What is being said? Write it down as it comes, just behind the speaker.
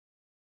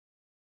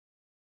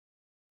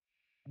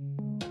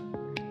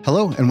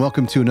Hello, and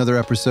welcome to another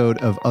episode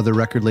of Other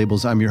Record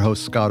Labels. I'm your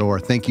host, Scott Orr.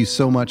 Thank you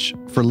so much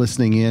for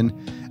listening in.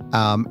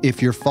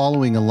 If you're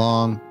following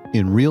along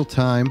in real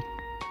time,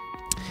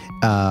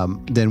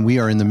 then we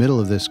are in the middle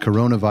of this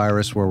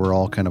coronavirus where we're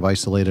all kind of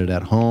isolated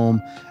at home,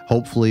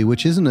 hopefully,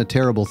 which isn't a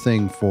terrible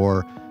thing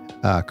for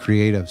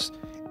creatives.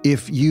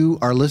 If you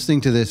are listening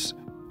to this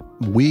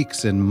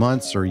weeks and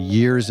months or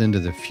years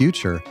into the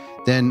future,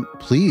 then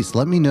please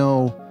let me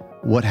know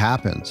what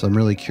happens. I'm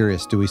really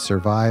curious. Do we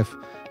survive?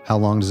 How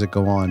long does it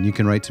go on? You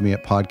can write to me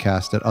at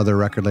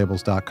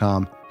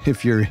podcast@otherrecordlabels.com.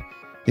 If you're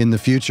in the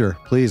future,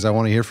 please, I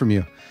want to hear from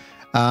you.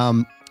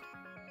 I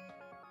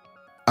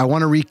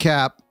want to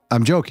recap.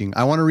 I'm joking.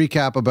 I want to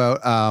recap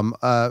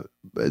about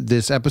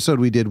this episode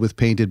we did with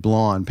Painted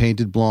Blonde.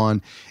 Painted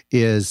Blonde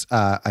is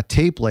a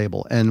tape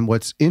label. And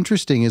what's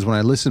interesting is when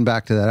I listened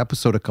back to that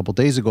episode a couple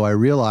days ago, I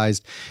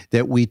realized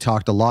that we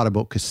talked a lot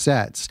about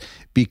cassettes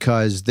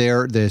because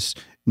they're this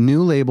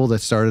new label that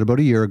started about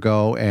a year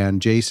ago,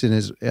 and Jason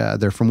is,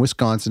 they're from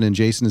Wisconsin, and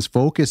Jason is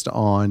focused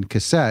on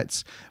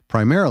cassettes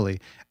primarily.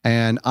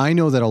 And I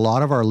know that a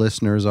lot of our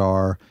listeners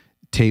are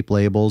tape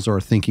labels or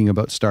thinking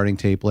about starting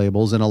tape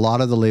labels, and a lot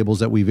of the labels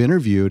that we've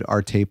interviewed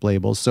are tape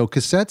labels. So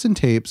cassettes and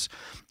tapes,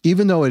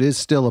 even though it is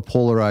still a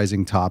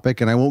polarizing topic,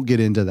 and I won't get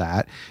into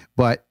that,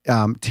 but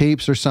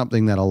tapes are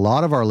something that a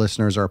lot of our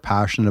listeners are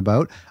passionate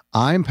about.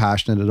 I'm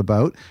passionate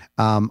about.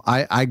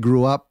 I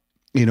grew up,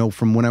 you know,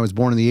 from when I was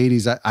born in the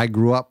 80s, I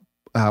grew up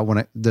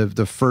when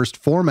the first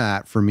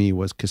format for me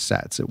was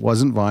cassettes. It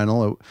wasn't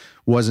vinyl. It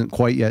wasn't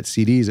quite yet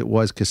CDs. It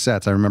was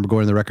cassettes. I remember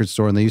going to the record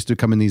store and they used to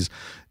come in these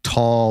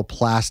tall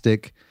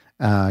plastic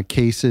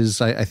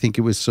cases. I think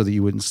it was so that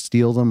you wouldn't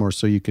steal them or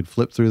so you could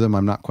flip through them.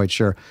 I'm not quite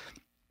sure.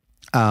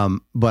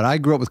 But I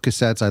grew up with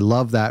cassettes. I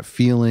love that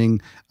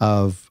feeling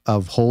of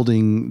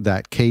holding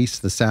that case,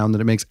 the sound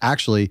that it makes.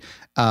 Actually,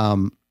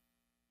 I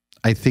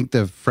think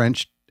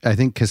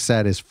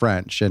cassette is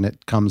French, and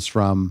it comes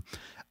from,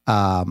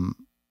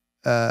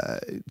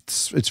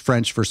 it's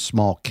French for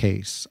small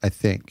case. I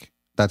think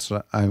that's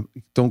what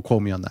don't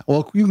quote me on that.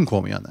 Well, you can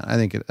quote me on that. I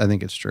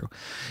think it's true.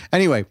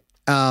 Anyway,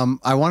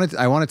 I want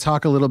to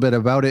talk a little bit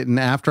about it. And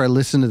after I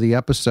listen to the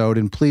episode,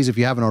 and please, if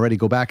you haven't already,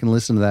 go back and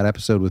listen to that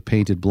episode with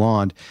Painted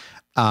Blonde.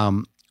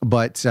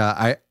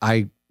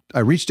 I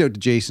reached out to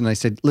Jason. I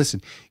said,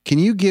 listen, can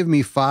you give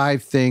me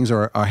 5 things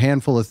or a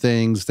handful of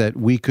things that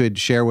we could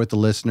share with the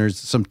listeners,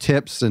 some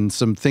tips and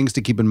some things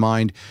to keep in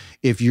mind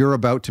if you're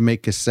about to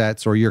make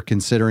cassettes or you're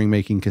considering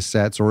making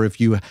cassettes, or if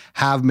you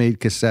have made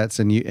cassettes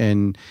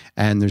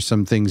and there's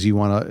some things you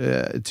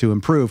want to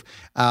improve.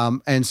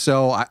 And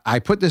so I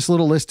put this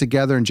little list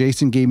together, and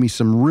Jason gave me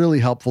some really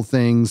helpful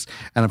things,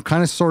 and I've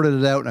kind of sorted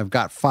it out, and I've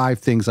got 5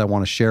 things I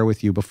want to share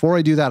with you. Before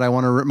I do that, I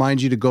want to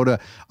remind you to go to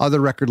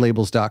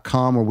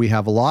otherrecordlabels.com, where we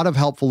have a lot of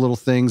helpful little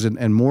things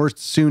and more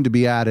soon to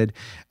be added,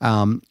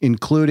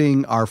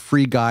 including our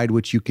free guide,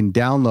 which you can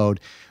download.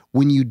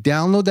 When you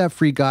download that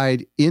free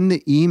guide in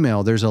the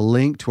email, there's a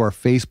link to our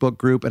Facebook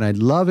group, and I'd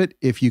love it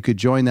if you could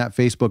join that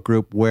Facebook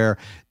group where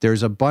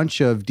there's a bunch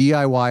of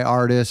DIY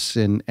artists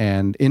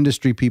and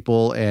industry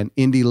people and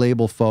indie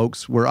label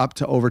folks. We're up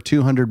to over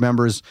 200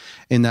 members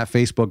in that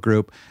Facebook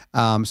group.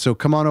 So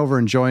come on over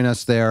and join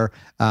us there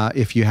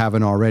if you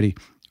haven't already.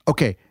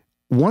 Okay.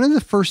 One of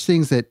the first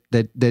things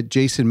that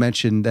Jason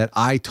mentioned that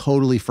I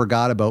totally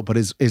forgot about, but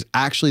is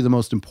actually the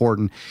most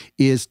important,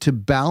 is to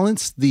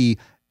balance the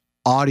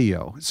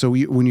audio. So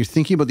when you're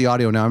thinking about the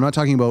audio now, I'm not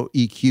talking about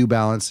EQ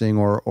balancing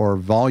or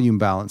volume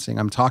balancing.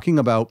 I'm talking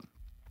about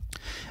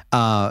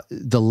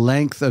the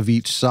length of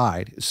each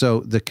side. So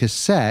the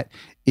cassette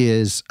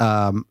is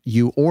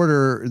you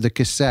order the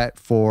cassette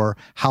for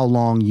how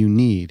long you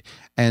need.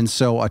 And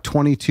so a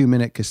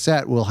 22-minute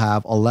cassette will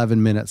have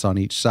 11 minutes on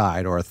each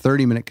side, or a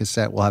 30-minute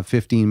cassette will have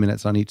 15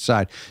 minutes on each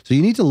side. So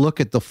you need to look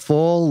at the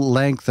full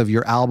length of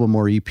your album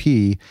or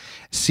EP,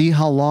 see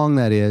how long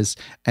that is,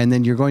 and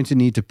then you're going to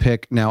need to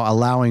pick, now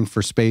allowing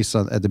for space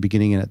at the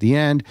beginning and at the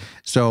end.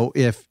 So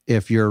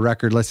if your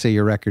record, let's say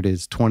your record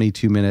is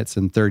 22 minutes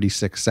and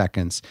 36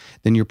 seconds,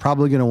 then you're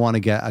probably going to want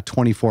to get a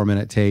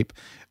 24-minute tape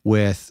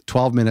with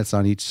 12 minutes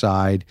on each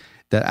side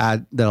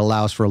that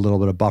allows for a little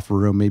bit of buffer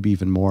room, maybe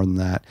even more than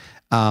that.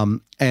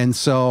 And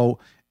so,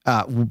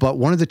 but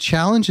one of the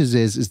challenges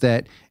is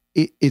that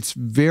it's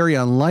very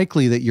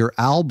unlikely that your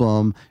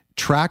album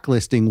track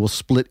listing will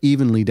split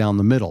evenly down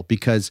the middle,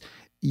 because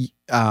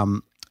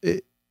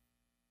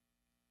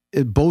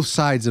both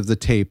sides of the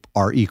tape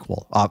are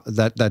equal.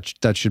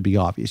 That should be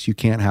obvious. You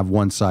can't have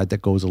one side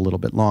that goes a little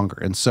bit longer.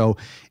 And so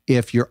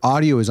if your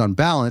audio is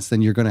unbalanced,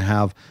 then you're going to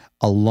have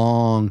a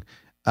long,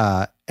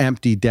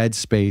 empty dead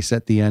space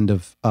at the end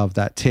of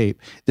that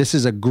tape. This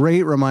is a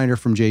great reminder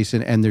from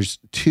Jason, and there's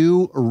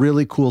 2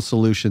 really cool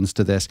solutions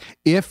to this.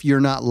 If you're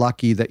not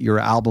lucky that your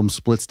album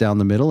splits down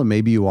the middle, and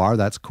maybe you are,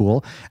 that's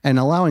cool. And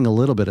allowing a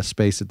little bit of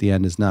space at the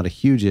end is not a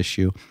huge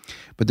issue.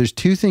 But there's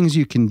 2 things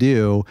you can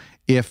do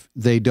if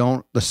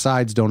the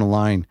sides don't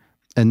align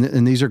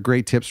and these are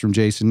great tips from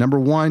Jason. Number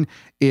one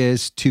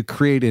is to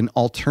create an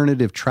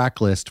alternative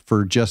track list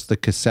for just the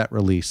cassette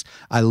release.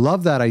 I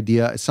love that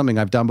idea. It's something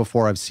I've done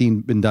before. I've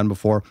seen been done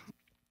before.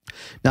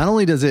 Not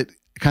only does it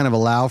kind of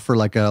allow for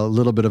like a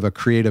little bit of a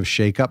creative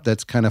shakeup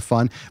that's kind of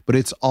fun, but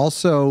it's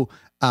also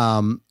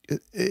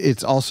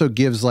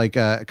gives like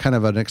a kind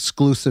of an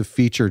exclusive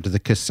feature to the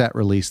cassette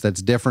release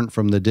that's different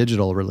from the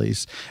digital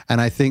release.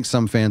 And I think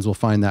some fans will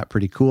find that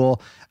pretty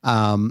cool.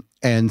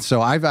 And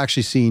so I've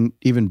actually seen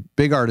even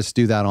big artists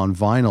do that on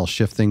vinyl,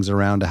 shift things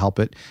around to help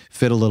it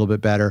fit a little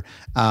bit better.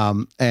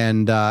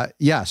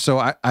 Yeah, so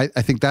I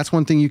think that's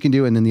one thing you can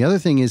do. And then the other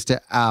thing is to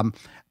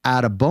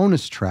add a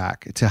bonus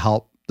track to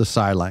help the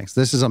side lengths.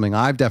 This is something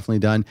I've definitely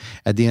done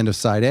at the end of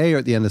side A or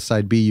at the end of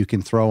side B. You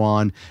can throw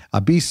on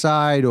a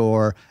B-side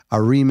or a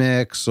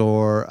remix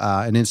or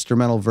an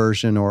instrumental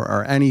version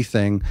or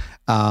anything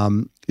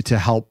to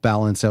help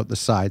balance out the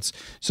sides.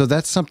 So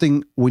that's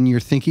something when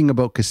you're thinking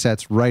about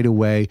cassettes right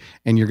away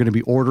and you're going to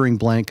be ordering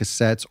blank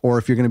cassettes, or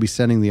if you're going to be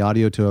sending the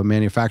audio to a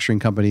manufacturing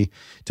company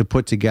to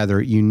put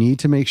together, you need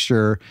to make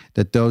sure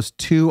that those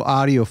two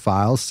audio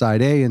files,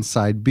 side A and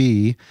side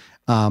B,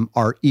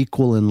 are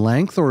equal in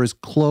length or as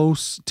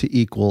close to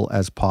equal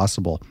as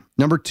possible.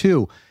 Number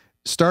two,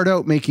 start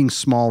out making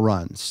small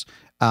runs.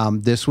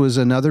 This was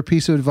another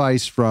piece of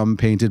advice from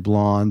Painted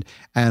Blonde,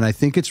 and I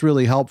think it's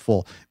really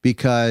helpful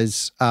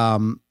because,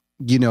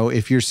 you know,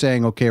 if you're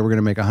saying, okay, we're going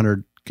to make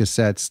 100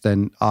 cassettes,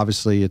 then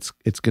obviously it's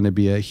going to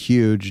be a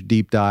huge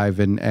deep dive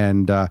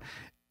and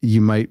you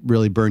might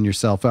really burn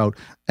yourself out.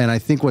 And I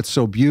think what's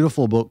so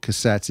beautiful about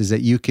cassettes is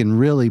that you can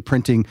really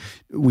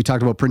we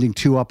talked about printing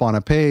 2 up on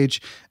a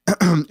page,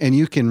 and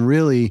you can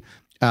really,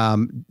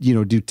 you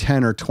know, do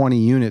 10 or 20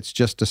 units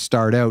just to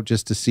start out,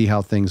 just to see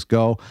how things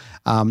go.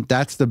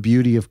 That's the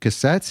beauty of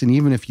cassettes. And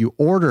even if you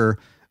order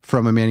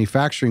from a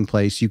manufacturing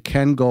place, you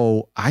can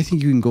go, I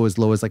think you can go as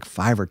low as like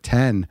 5 or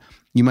 10.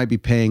 You might be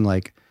paying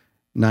like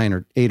 $8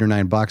 or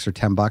 $9 or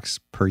 $10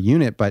 per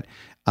unit, but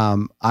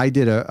I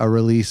did a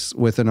release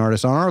with an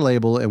artist on our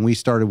label, and we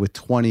started with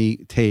 20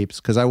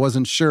 tapes because I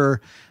wasn't sure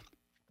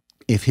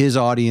if his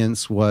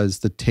audience was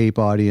the tape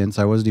audience.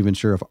 I wasn't even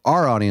sure if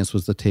our audience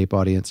was the tape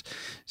audience.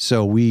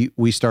 So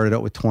we started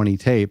out with 20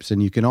 tapes,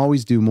 and you can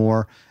always do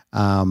more,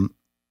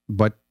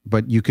 but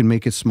you can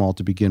make it small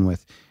to begin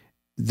with.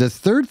 The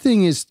third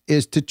thing is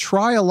to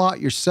try a lot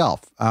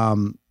yourself,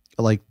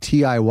 like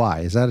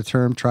DIY. Is that a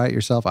term? Try it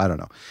yourself? I don't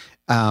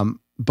know.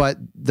 But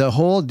the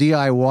whole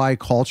DIY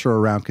culture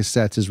around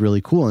cassettes is really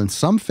cool. And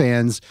some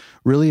fans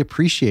really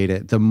appreciate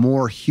it. The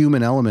more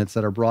human elements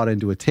that are brought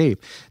into a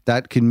tape,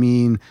 that can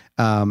mean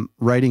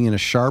writing in a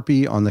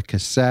Sharpie on the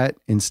cassette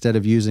instead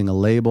of using a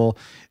label,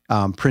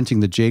 printing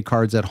the J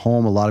cards at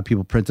home. A lot of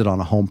people print it on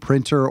a home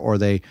printer, or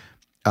they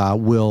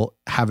will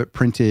have it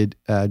printed.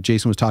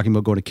 Jason was talking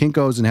about going to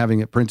Kinko's and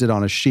having it printed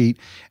on a sheet,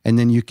 and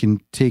then you can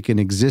take an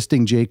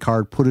existing J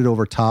card, put it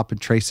over top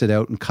and trace it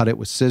out and cut it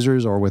with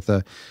scissors or with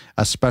a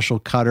special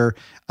cutter.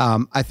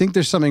 I think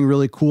there's something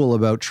really cool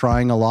about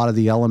trying a lot of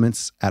the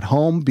elements at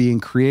home,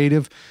 being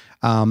creative,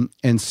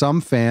 and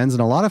some fans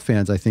and a lot of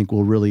fans I think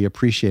will really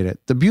appreciate it.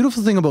 The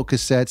beautiful thing about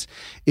cassettes,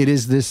 it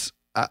is this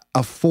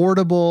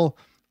affordable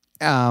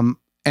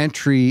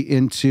entry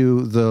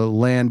into the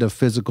land of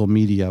physical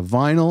media.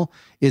 Vinyl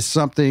is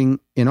something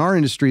in our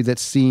industry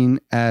that's seen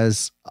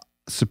as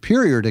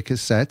superior to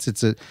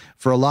cassettes.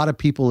 For a lot of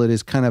people, it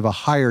is kind of a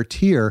higher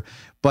tier,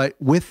 but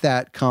with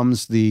that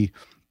comes the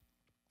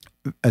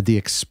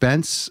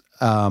expense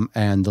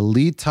and the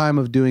lead time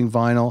of doing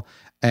vinyl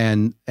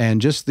and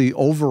just the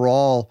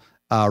overall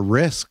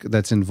risk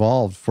that's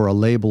involved for a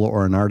label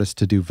or an artist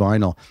to do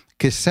vinyl.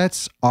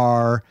 Cassettes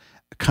are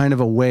kind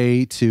of a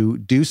way to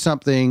do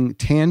something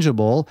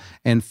tangible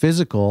and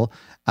physical,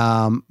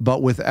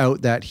 but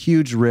without that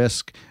huge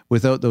risk,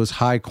 without those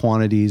high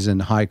quantities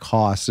and high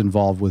costs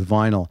involved with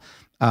vinyl.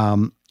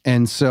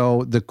 And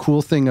so the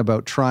cool thing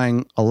about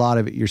trying a lot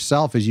of it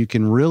yourself is you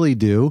can really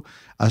do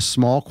a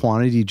small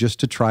quantity just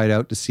to try it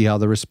out to see how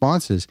the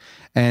response is.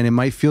 And it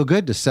might feel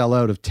good to sell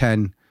out of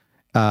 10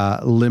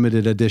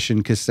 limited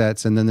edition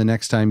cassettes, and then the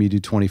next time you do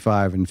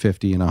 25 and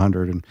 50 and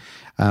 100. And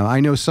I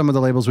know some of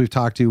the labels we've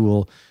talked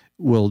to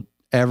will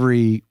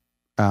every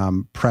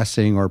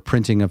pressing or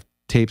printing of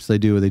tapes they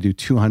do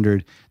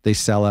 200, they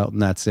sell out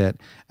and that's it.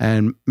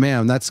 And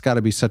man, that's got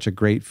to be such a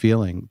great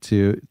feeling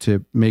to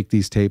make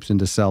these tapes and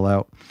to sell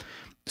out.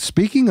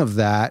 Speaking of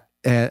that,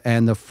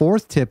 and the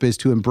fourth tip is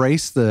to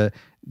embrace the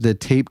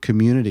tape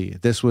community.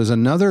 This was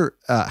another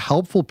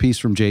helpful piece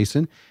from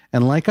Jason.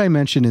 And like I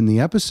mentioned in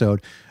the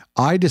episode,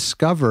 I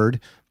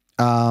discovered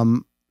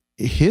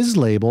his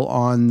label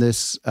on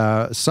this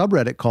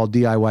subreddit called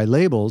DIY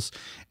Labels.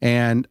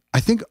 And I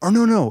think, oh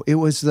no, it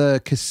was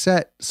the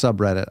Cassette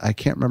subreddit. I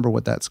can't remember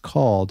what that's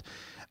called.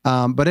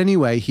 But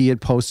anyway, he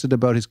had posted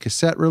about his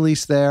cassette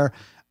release there,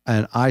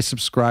 and I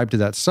subscribed to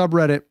that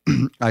subreddit.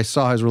 I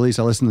saw his release.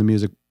 I listened to the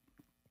music.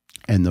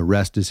 and the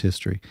rest is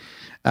history.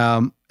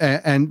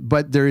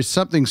 But there is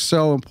something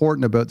so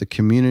important about the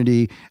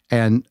community,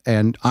 and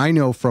I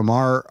know from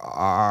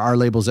our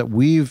labels that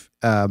we've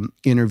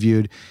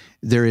interviewed,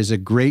 there is a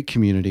great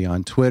community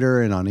on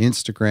Twitter and on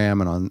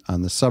Instagram and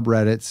on the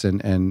subreddits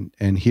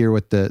and here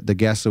with the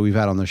guests that we've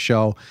had on the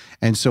show.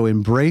 And so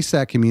embrace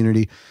that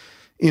community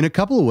in a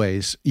couple of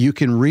ways. You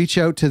can reach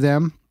out to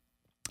them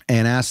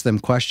and ask them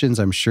questions.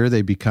 I'm sure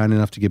they'd be kind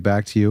enough to get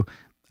back to you.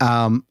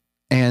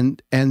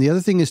 And the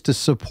other thing is to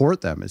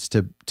support them, is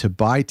to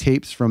buy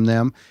tapes from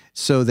them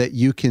so that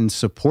you can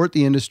support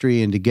the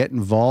industry and to get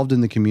involved in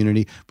the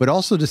community, but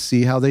also to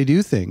see how they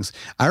do things.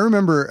 I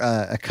remember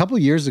a couple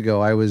of years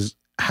ago, I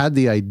had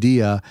the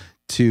idea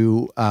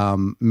to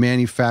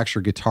manufacture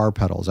guitar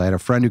pedals. I had a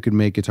friend who could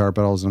make guitar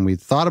pedals, and we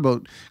thought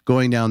about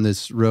going down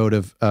this road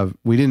of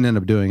we didn't end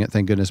up doing it,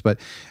 thank goodness, but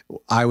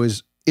I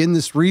was in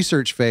this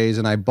research phase,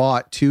 and I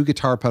bought 2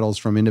 guitar pedals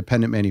from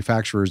independent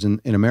manufacturers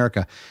in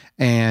America.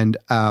 And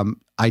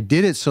I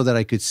did it so that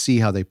I could see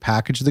how they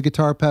packaged the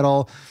guitar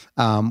pedal,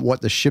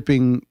 what the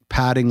shipping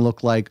padding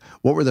looked like,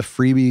 what were the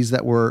freebies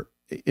that were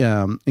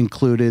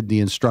included, the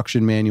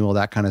instruction manual,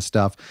 that kind of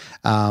stuff.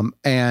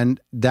 And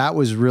that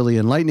was really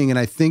enlightening. And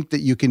I think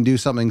that you can do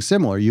something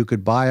similar. You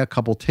could buy a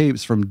couple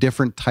tapes from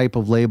different type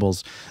of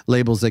labels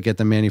that get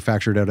them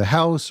manufactured out of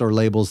house, or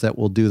labels that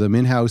will do them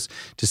in-house,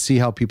 to see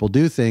how people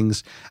do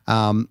things.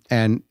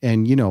 And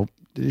you know,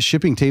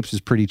 shipping tapes is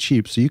pretty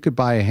cheap. So you could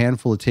buy a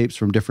handful of tapes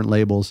from different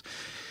labels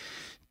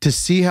to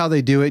see how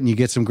they do it. And you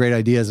get some great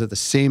ideas. At the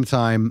same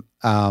time,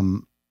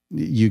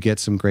 you get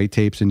some great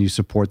tapes and you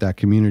support that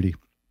community.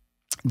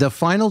 The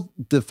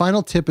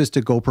final tip is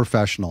to go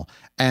professional.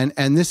 And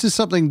this is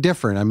something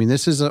different. I mean,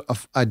 this is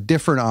a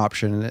different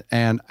option.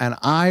 And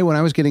when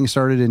I was getting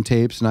started in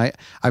tapes, and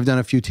I've done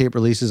a few tape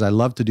releases, I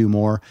love to do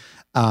more.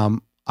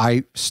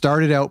 I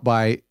started out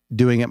by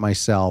doing it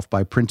myself,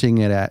 by printing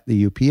it at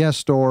the UPS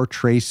store,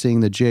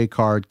 tracing the J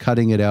card,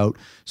 cutting it out,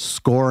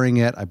 scoring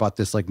it. I bought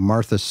this like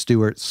Martha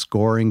Stewart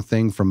scoring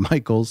thing from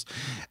Michaels.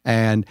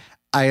 And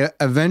I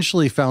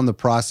eventually found the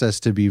process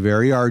to be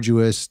very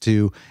arduous,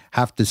 to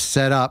have to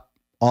set up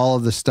all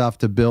of the stuff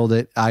to build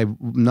it. I'm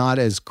not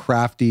as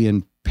crafty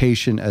and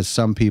patient as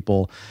some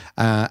people.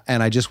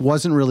 And I just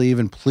wasn't really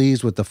even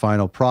pleased with the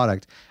final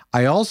product.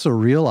 I also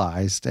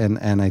realized,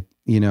 and I,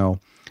 you know,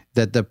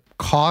 that the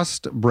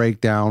cost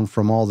breakdown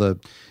from all the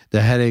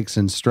headaches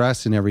and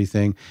stress and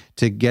everything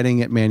to getting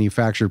it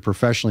manufactured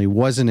professionally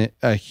wasn't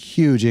a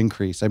huge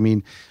increase. I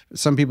mean,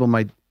 some people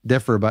might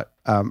differ, but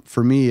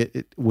for me,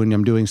 when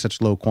I'm doing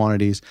such low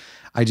quantities,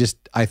 I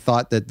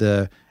thought that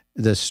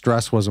the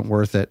stress wasn't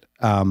worth it.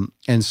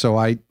 And so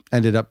I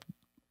ended up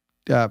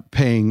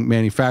paying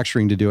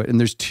manufacturing to do it. And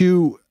there's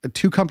two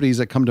companies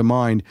that come to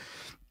mind.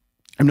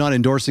 I'm not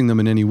endorsing them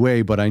in any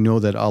way, but I know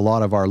that a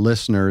lot of our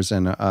listeners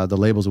and the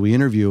labels that we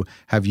interview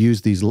have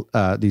used these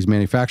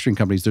manufacturing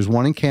companies. There's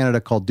one in Canada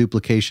called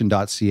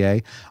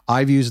duplication.ca.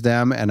 I've used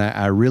them and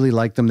I really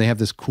like them. They have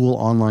this cool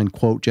online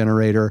quote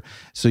generator,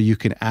 so you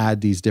can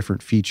add these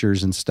different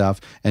features and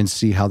stuff and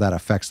see how that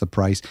affects the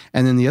price.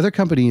 And then the other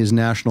company is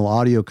National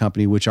Audio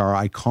Company, which are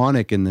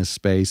iconic in this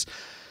space.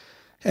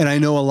 And I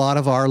know a lot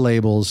of our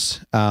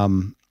labels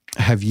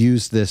have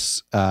used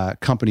this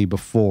company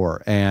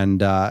before,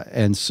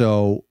 and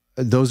so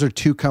those are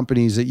 2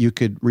 companies that you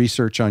could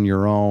research on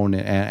your own.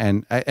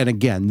 And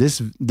again,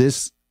 this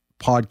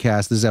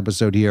podcast, this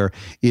episode here,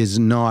 is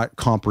not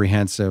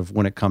comprehensive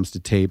when it comes to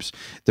tapes.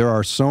 There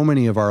are so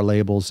many of our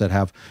labels that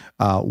have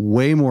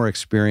way more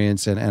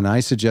experience, and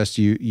I suggest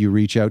you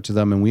reach out to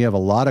them. And we have a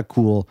lot of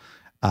cool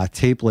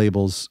tape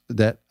labels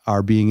that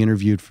are being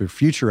interviewed for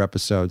future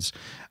episodes.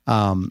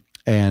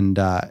 And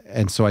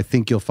so I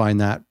think you'll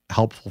find that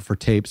helpful for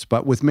tapes.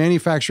 But with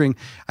manufacturing,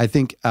 I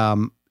think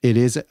it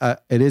is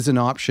an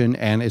option,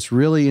 and it's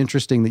really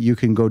interesting that you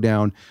can go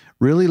down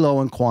really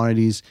low in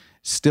quantities,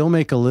 still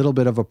make a little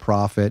bit of a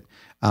profit.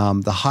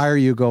 The higher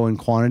you go in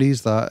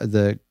quantities,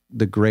 the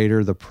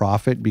greater the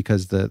profit,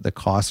 because the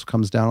cost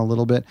comes down a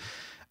little bit.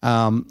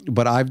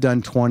 But I've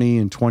done 20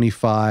 and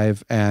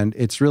 25, and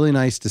it's really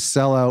nice to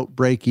sell out,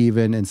 break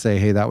even, and say,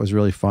 hey, that was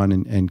really fun,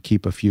 and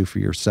keep a few for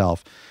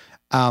yourself.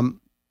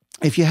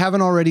 If you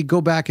haven't already, go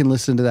back and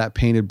listen to that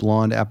Painted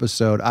Blonde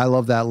episode. I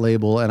love that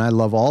label, and I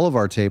love all of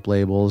our tape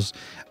labels.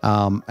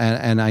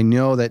 And I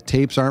know that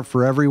tapes aren't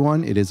for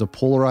everyone. It is a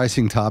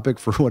polarizing topic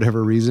for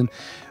whatever reason,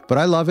 but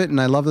I love it. And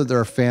I love that there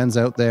are fans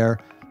out there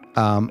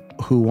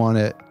who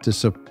want to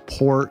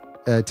support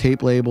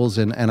tape labels.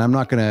 And I'm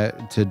not going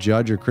to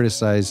judge or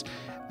criticize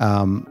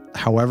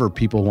however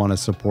people want to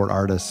support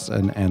artists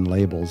and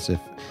labels.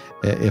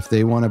 If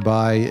they want to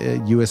buy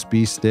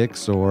USB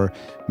sticks or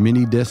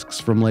mini discs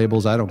from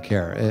labels, I don't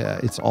care.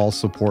 It's all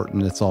support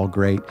and it's all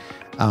great.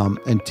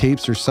 And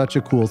tapes are such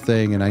a cool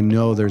thing. And I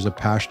know there's a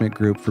passionate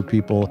group for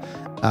people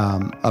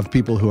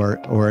who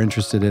are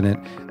interested in it.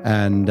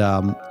 And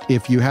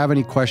if you have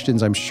any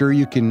questions, I'm sure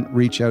you can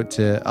reach out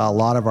to a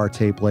lot of our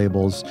tape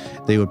labels.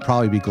 They would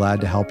probably be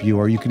glad to help you.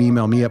 Or you can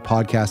email me at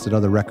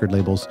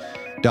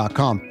podcast@otherrecordlabels.com.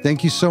 cassetterecords.com.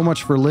 Thank you so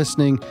much for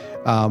listening.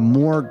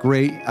 More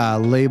great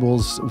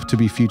labels to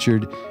be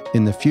featured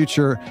in the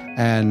future,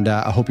 and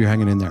I hope you're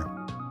hanging in there.